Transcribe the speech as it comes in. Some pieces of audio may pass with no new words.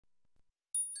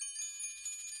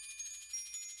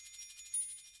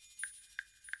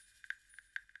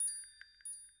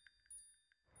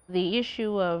The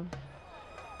issue of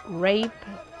rape,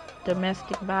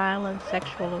 domestic violence,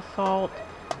 sexual assault,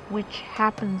 which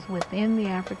happens within the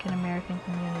African American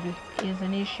community, is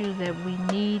an issue that we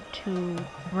need to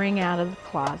bring out of the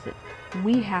closet.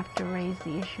 We have to raise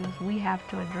the issues. We have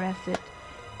to address it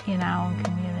in our own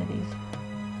communities.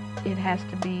 It has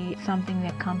to be something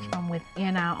that comes from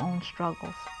within our own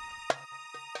struggles.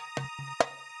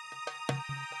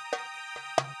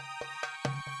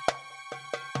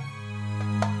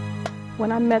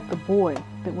 When I met the boy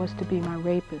that was to be my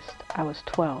rapist, I was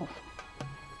 12.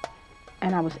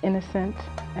 And I was innocent,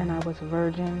 and I was a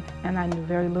virgin, and I knew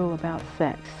very little about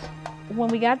sex. When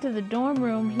we got to the dorm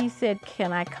room, he said,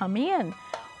 "Can I come in?"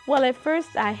 Well, at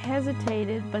first I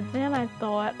hesitated, but then I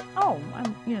thought, oh,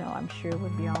 I'm sure it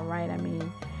would be all right. I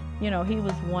mean, he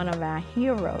was one of our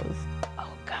heroes.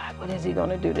 Oh God, what is he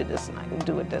gonna do with this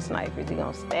knife? Is he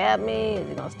gonna stab me? Is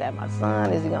he gonna stab my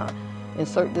son? Is he gonna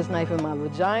insert this knife in my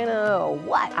vagina or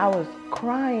what? I was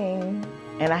crying,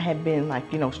 and I had been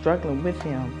struggling with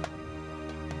him.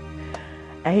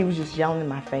 And he was just yelling in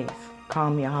my face,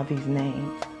 calling me all these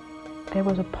names. There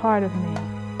was a part of me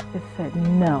that said,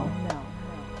 no.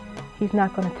 He's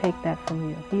not going to take that from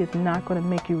you. He is not going to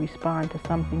make you respond to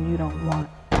something you don't want.